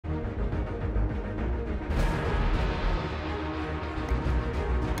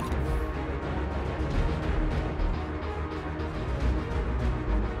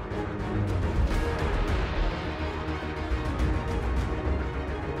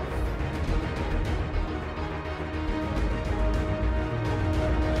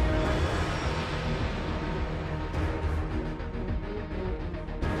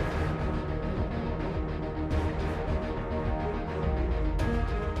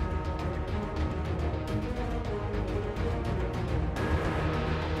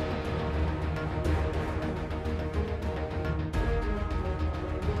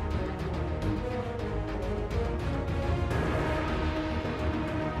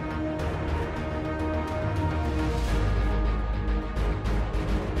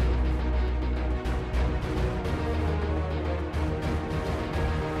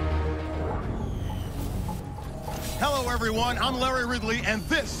Hello, everyone. I'm Larry Ridley, and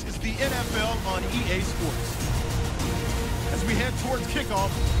this is the NFL on EA Sports. As we head towards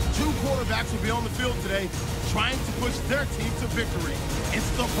kickoff, two quarterbacks will be on the field today trying to push their team to victory. It's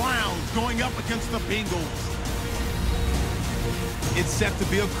the Browns going up against the Bengals. It's set to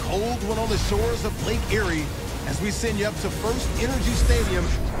be a cold one on the shores of Lake Erie as we send you up to First Energy Stadium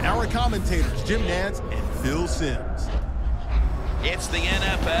and our commentators, Jim Nantz and Phil Simms. It's the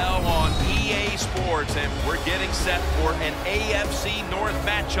NFL on EA Sports, and we're getting set for an AFC North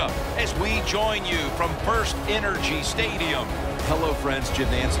matchup as we join you from First Energy Stadium. Hello, friends. Jim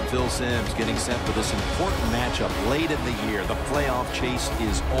Nantz and Phil Simms getting set for this important matchup late in the year. The playoff chase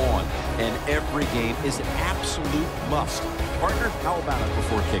is on, and every game is an absolute must. Partner, how about it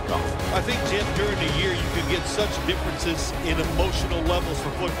before kickoff? I think, Jim, during the year you can get such differences in emotional levels for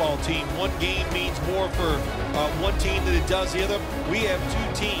football team. One game means more for one team than it does the other. We have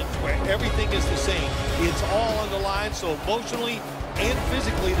two teams where everything is the same. It's all on the line, so emotionally and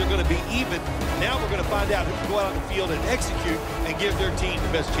physically they're going to be even. Now we're going to find out who can go out on the field and execute and give their team the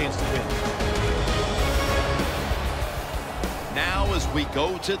best chance to win. Now as we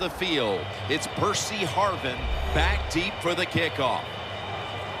go to the field, it's Percy Harvin back deep for the kickoff.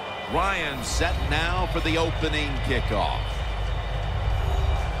 Ryan set now for the opening kickoff.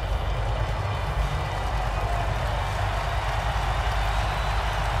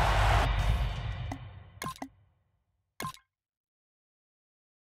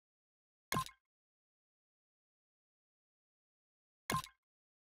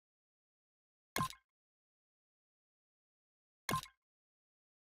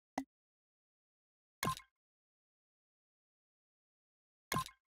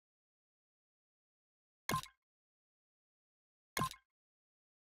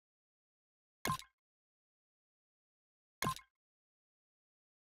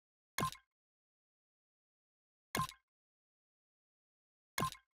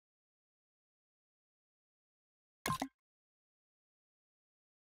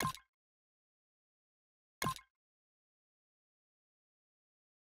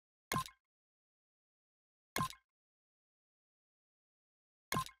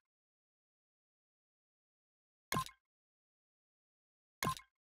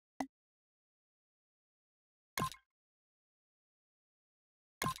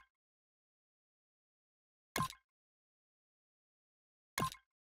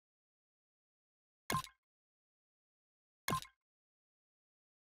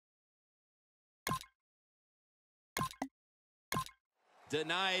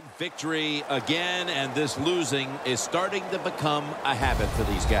 Denied victory again, and this losing is starting to become a habit for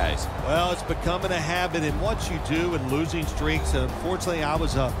these guys. Well, it's becoming a habit in what you do in losing streaks. Unfortunately, I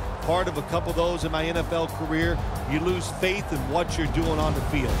was a part of a couple of those in my NFL career. You lose faith in what you're doing on the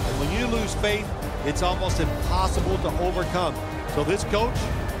field. And when you lose faith, it's almost impossible to overcome. So this coach,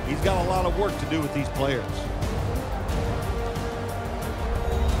 he's got a lot of work to do with these players.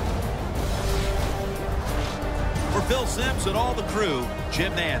 For Phil Simms and all the crew,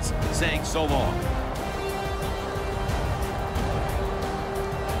 Jim Nantz saying so long.